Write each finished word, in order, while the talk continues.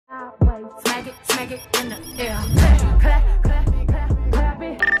smack it in the air. Clap, clap, clap, clap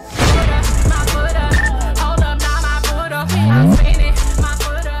it. My foot up, hold up, now my foot up. I'm spinning, my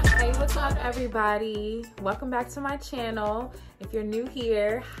foot up. Hey, what's up, everybody? Welcome back to my channel. If you're new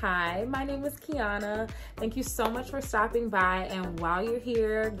here, hi, my name is Kianna. Thank you so much for stopping by, and while you're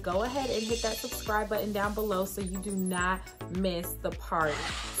here, go ahead and hit that subscribe button down below so you do not miss the party.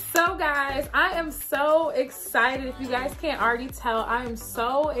 So guys, I am so excited. If you guys can't already tell, I am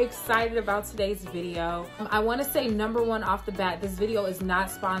so excited about today's video. I want to say number one off the bat, this video is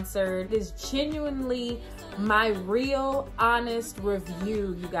not sponsored. It is genuinely my real honest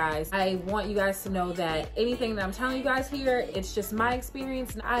review, you guys. I want you guys to know that anything that I'm telling you guys here, it's just my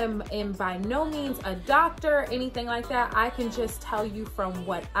experience, and I am by no means a doctor, anything like that. I can just tell you from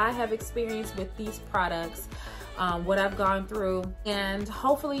what I have experienced with these products, what I've gone through, and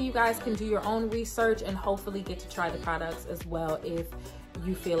hopefully you guys can do your own research and hopefully get to try the products as well if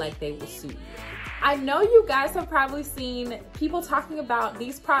you feel like they will suit you. I know you guys have probably seen people talking about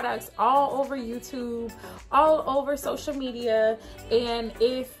these products all over YouTube, all over social media, and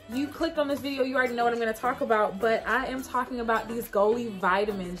if you clicked on this video, you already know what I'm going to talk about, but I am talking about these Goli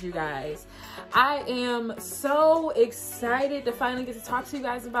vitamins, you guys. I am so excited to finally get to talk to you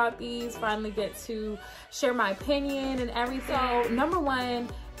guys about these, finally get to share my opinion and everything. So, number one,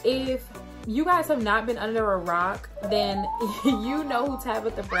 if you guys have not been under a rock, then you know who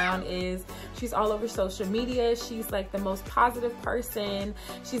Tabitha Brown is. She's all over social media. She's like the most positive person.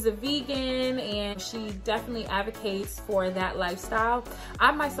 She's a vegan and she definitely advocates for that lifestyle.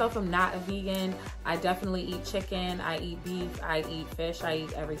 I myself am not a vegan. I definitely eat chicken, I eat beef, I eat fish, I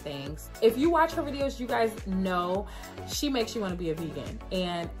eat everything. If you watch her videos, you guys know she makes you want to be a vegan.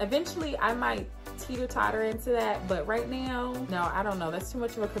 And eventually I might teeter-totter into that, but right now, no, I don't know. That's too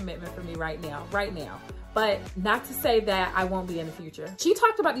much of a commitment for me right now. But not to say that I won't be in the future. She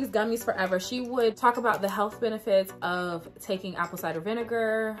talked about these gummies forever. She would talk about the health benefits of taking apple cider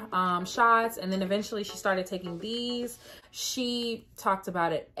vinegar shots, and then eventually she started taking these. She talked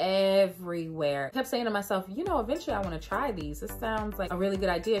about it everywhere. I kept saying to myself, you know, eventually I want to try these. This sounds like a really good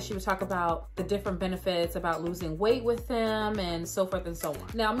idea. She would talk about the different benefits, about losing weight with them, and so forth and so on.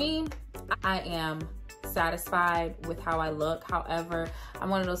 Now me, I am satisfied with how I look. However, I'm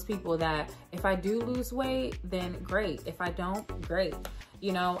one of those people that if I do lose weight, then great. If I don't, great.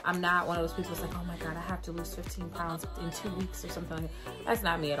 You know, I'm not one of those people that's like, oh my God, I have to lose 15 pounds in 2 weeks or something like that. That's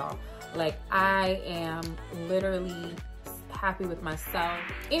not me at all. Like, I am literally happy with myself.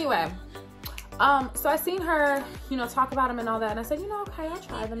 Anyway, so I seen her, you know, talk about them and all that, and I said, you know, okay, I'll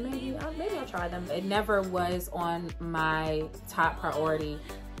try them. Maybe I'll try them. It never was on my top priority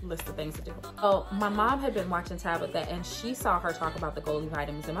list of things to do. Oh, my mom had been watching Tabitha and she saw her talk about the Goli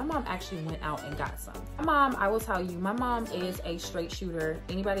vitamins, and my mom actually went out and got some. My mom, I will tell you, my mom is a straight shooter.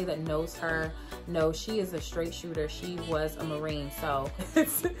 Anybody that knows her knows she is a straight shooter. She was a Marine, so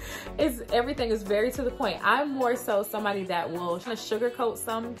it's everything is very to the point. I'm more so somebody that will kind of sugarcoat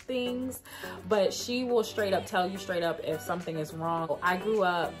some things, but she will straight up tell you straight up if something is wrong. I grew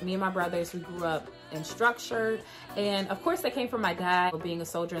up, me and my brothers, we grew up in structure, and of course that came from my dad being a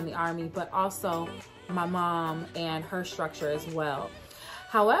soldier in the army, but also my mom and her structure as well.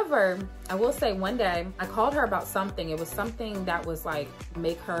 However, I will say one day I called her about something. It was something that was like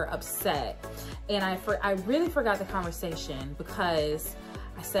make her upset, and I really forgot the conversation because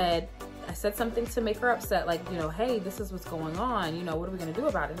I said something to make her upset, like, you know, hey, this is what's going on, you know, what are we gonna do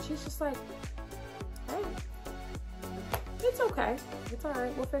about it? And she's just like, hey, it's okay, it's all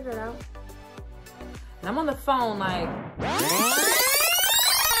right, we'll figure it out. And I'm on the phone like,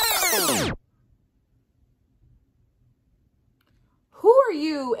 who are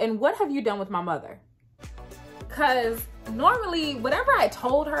you and what have you done with my mother? Because normally, whatever I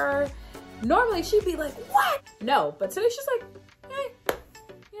told her, normally she'd be like, what? No, but today she's like, hey,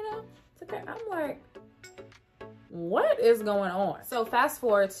 you know, it's okay. I'm like, what is going on? So fast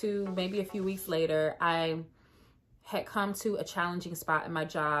forward to maybe a few weeks later, I had come to a challenging spot in my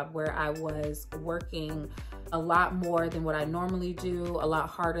job where I was working a lot more than what I normally do, a lot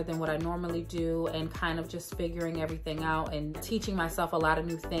harder than what I normally do, and kind of just figuring everything out and teaching myself a lot of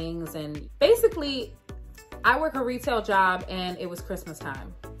new things. And basically, I work a retail job and it was Christmas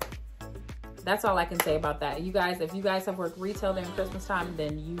time. That's all I can say about that. You guys, if you guys have worked retail during Christmas time,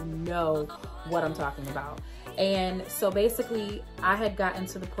 then you know what I'm talking about. And so basically, I had gotten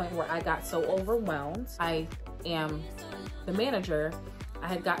to the point where I got so overwhelmed. I am the manager. I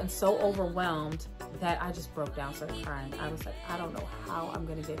had gotten so overwhelmed that I just broke down, started crying. I was like, I don't know how I'm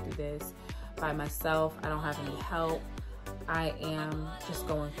gonna get through this by myself. I don't have any help. I am just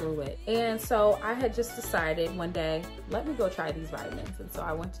going through it. And so I had just decided one day, let me go try these vitamins. And so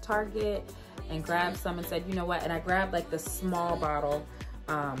I went to Target and grabbed some and said, you know what? And I grabbed like the small bottle.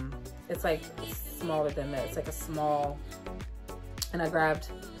 It's like smaller than that. It's like a small, and I grabbed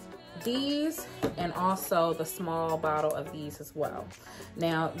these and also the small bottle of these as well.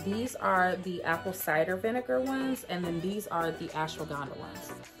 Now these are the apple cider vinegar ones, and then these are the ashwagandha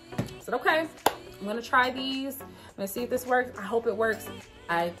ones. I said, okay, I'm gonna try these. I'm gonna see if this works. I hope it works.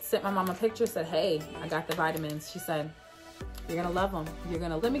 I sent my mom a picture, said, hey, I got the vitamins. She said, you're gonna love them. You're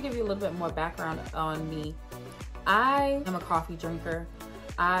gonna, let me give you a little bit more background on me. I am a coffee drinker.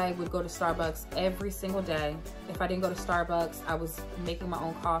 I would go to Starbucks every single day. If I didn't go to Starbucks, I was making my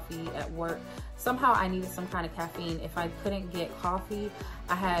own coffee at work. Somehow I needed some kind of caffeine. If I couldn't get coffee,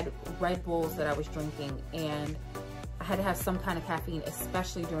 I had Red Bulls that I was drinking, and I had to have some kind of caffeine,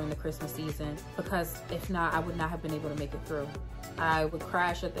 especially during the Christmas season, because if not, I would not have been able to make it through. I would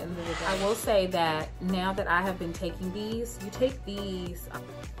crash at the end of the day. I will say that now that I have been taking these, you take these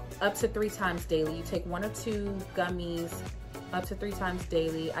up to 3 times daily. You take 1 or 2 gummies up to 3 times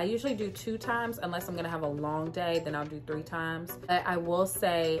daily. I usually do 2 times unless I'm gonna have a long day, then I'll do 3 times. But I will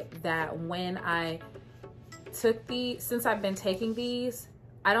say that when I took these, since I've been taking these,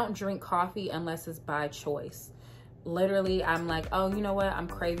 I don't drink coffee unless it's by choice. Literally, I'm like, oh, you know what? I'm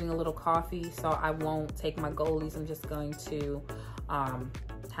craving a little coffee, so I won't take my Golies. I'm just going to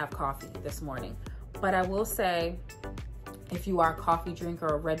have coffee this morning. But I will say, if you are a coffee drinker,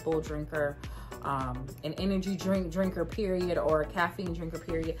 a Red Bull drinker, an energy drinker period, or a caffeine drinker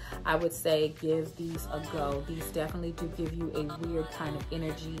period, I would say give these a go. These definitely do give you a weird kind of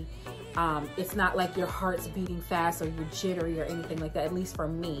energy. It's not like your heart's beating fast or you're jittery or anything like that. At least for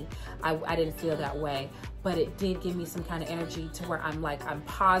me, I didn't feel that way, but it did give me some kind of energy to where I'm like, I'm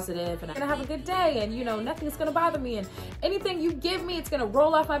positive and I'm gonna have a good day, and you know, nothing's gonna bother me, and anything you give me, it's gonna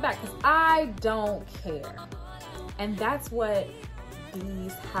roll off my back because I don't care. And that's what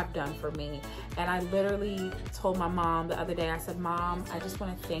these have done for me. And I literally told my mom the other day, I said, Mom, I just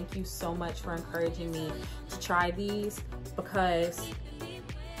want to thank you so much for encouraging me to try these, because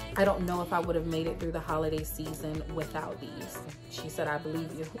I don't know if I would have made it through the holiday season without these. She said, I believe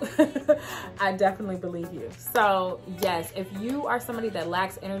you. I definitely believe you. So yes, if you are somebody that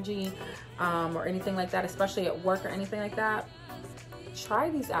lacks energy or anything like that, especially at work or anything like that, try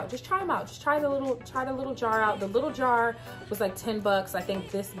these out. Just try them out. Just try the little jar out. The little jar was like 10 bucks. I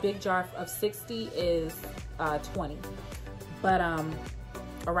think this big jar of 60 is 20, but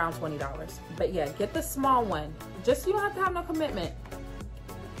around $20. But yeah, get the small one. Just, you don't have to have no commitment.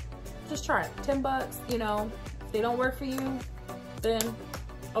 Just try it. 10 bucks, you know. If they don't work for you, then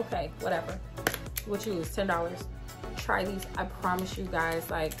okay, whatever. What you lose, $10. Try these. I promise you guys,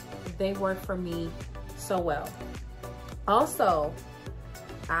 like, they work for me so well. Also,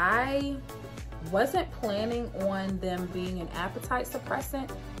 I wasn't planning on them being an appetite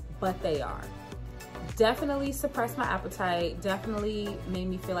suppressant, but they are. Definitely suppressed my appetite, definitely made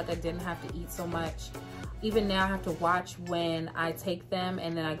me feel like I didn't have to eat so much. Even now I have to watch when I take them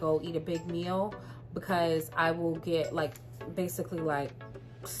and then I go eat a big meal, because I will get like basically like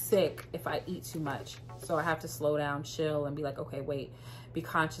sick if I eat too much. So I have to slow down, chill, and be like, okay, wait. Be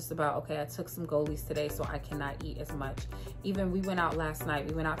conscious about, okay, I took some Golies today, so I cannot eat as much. Even we went out last night.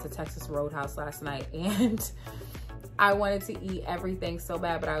 We went out to Texas Roadhouse last night, and I wanted to eat everything so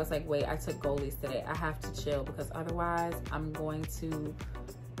bad, but I was like, wait, I took Golies today. I have to chill, because otherwise I'm going to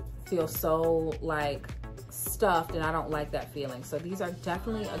feel so like stuffed, and I don't like that feeling. So these are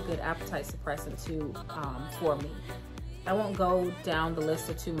definitely a good appetite suppressant too, for me. I won't go down the list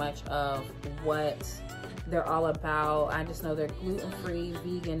of too much of what they're all about. I just know they're gluten-free,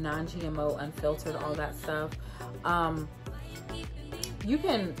 vegan, non-GMO, unfiltered, all that stuff. You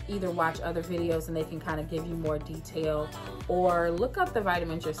can either watch other videos and they can kind of give you more detail, or look up the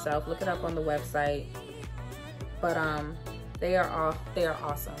vitamins yourself. Look it up on the website. But they are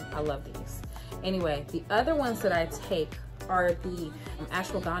awesome. I love these. Anyway, the other ones that I take are the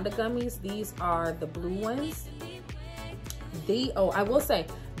Ashwagandha Gummies. These are the blue ones. I will say,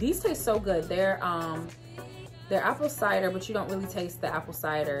 these taste so good. They're apple cider, but you don't really taste the apple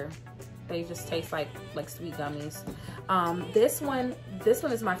cider. They just taste like sweet gummies. This one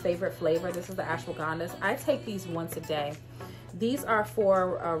is my favorite flavor. This is the ashwagandhas. I take these once a day. These are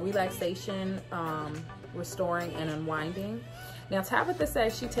for relaxation, restoring, and unwinding. Now Tabitha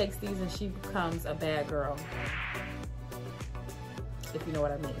says she takes these and she becomes a bad girl, if you know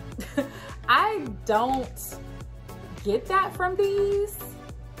what I mean. I don't get that from these.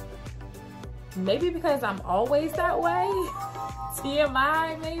 Maybe because I'm always that way.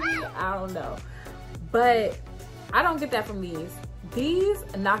 TMI maybe, I don't know. But I don't get that from these. These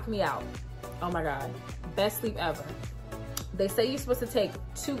knock me out. Oh my God, best sleep ever. They say you're supposed to take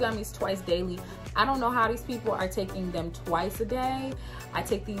 2 gummies twice daily. I don't know how these people are taking them twice a day. I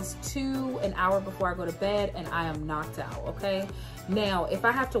take these 2 an hour before I go to bed and I am knocked out, okay? Now, if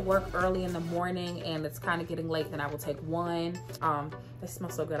I have to work early in the morning and it's kind of getting late, then I will take 1. They smell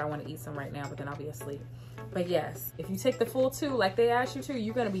so good, I want to eat some right now, but then I'll be asleep. But yes, if you take the full 2 like they asked you to,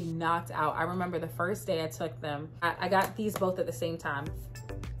 you're gonna be knocked out. I remember the first day I took them, I got these both at the same time.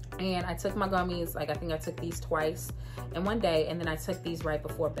 And I took my gummies, like I think I took these twice in one day, and then I took these right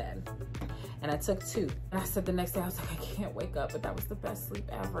before bed. And I took 2. And I said the next day, I was like, I can't wake up, but that was the best sleep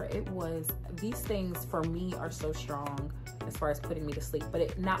ever. It was, these things for me are so strong as far as putting me to sleep, but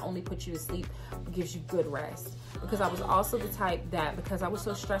it not only puts you to sleep, but gives you good rest. Because I was also the type that, because I was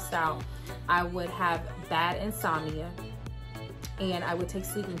so stressed out, I would have bad insomnia, and I would take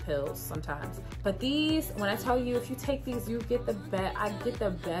sleeping pills sometimes. But these, when I tell you, if you take these, you get the best. I get the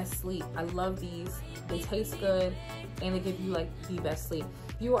best sleep. I love these. They taste good, and they give you like the best sleep.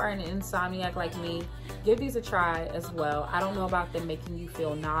 If you are an insomniac like me, give these a try as well. I don't know about them making you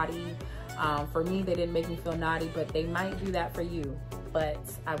feel naughty. For me, they didn't make me feel naughty, but they might do that for you. But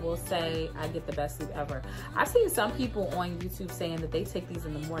I will say I get the best sleep ever. I've seen some people on YouTube saying that they take these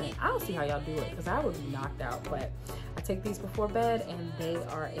in the morning. I don't see how y'all do it, because I would be knocked out, but I take these before bed and they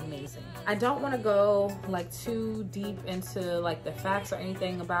are amazing. I don't want to go like too deep into like the facts or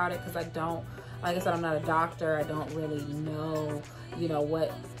anything about it, because I don't, like I said, I'm not a doctor. I don't really know, you know,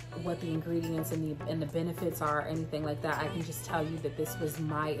 what the ingredients and the benefits are or anything like that. I can just tell you that this was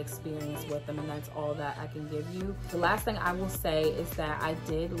my experience with them, and that's all that I can give you. The last thing I will say is that I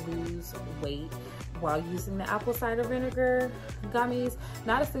did lose weight while using the apple cider vinegar gummies.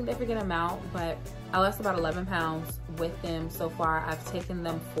 Not a significant amount, but I lost about 11 pounds with them so far. I've taken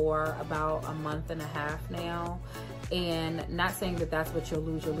them for about a month and a half now. And not saying that that's what you'll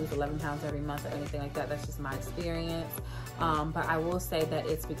lose 11 pounds every month or anything like that. That's just my experience. But I will say that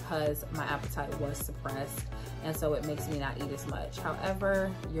it's because my appetite was suppressed, and so it makes me not eat as much.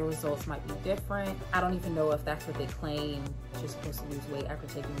 However, your results might be different. I don't even know if that's what they claim, you're supposed to lose weight after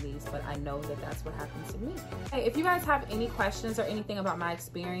taking these, but I know that that's what happened to me. Hey, if you guys have any questions or anything about my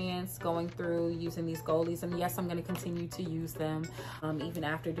experience going through using these Golies, and yes, I'm going to continue to use them even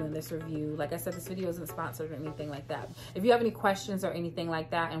after doing this review. Like I said, this video isn't sponsored or anything like that. If you have any questions or anything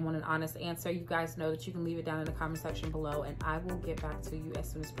like that and want an honest answer, you guys know that you can leave it down in the comment section below, and I will get back to you as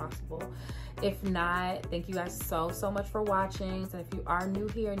soon as possible. If not, thank you guys so much for watching. So if you are new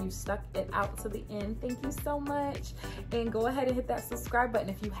here and you stuck it out to the end, thank you so much. And go ahead and hit that subscribe button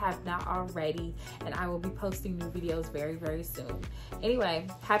if you have not already, and I will be posting new videos very soon. Anyway,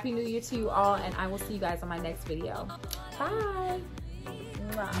 happy new year to you all, and I will see you guys on my next video. Bye.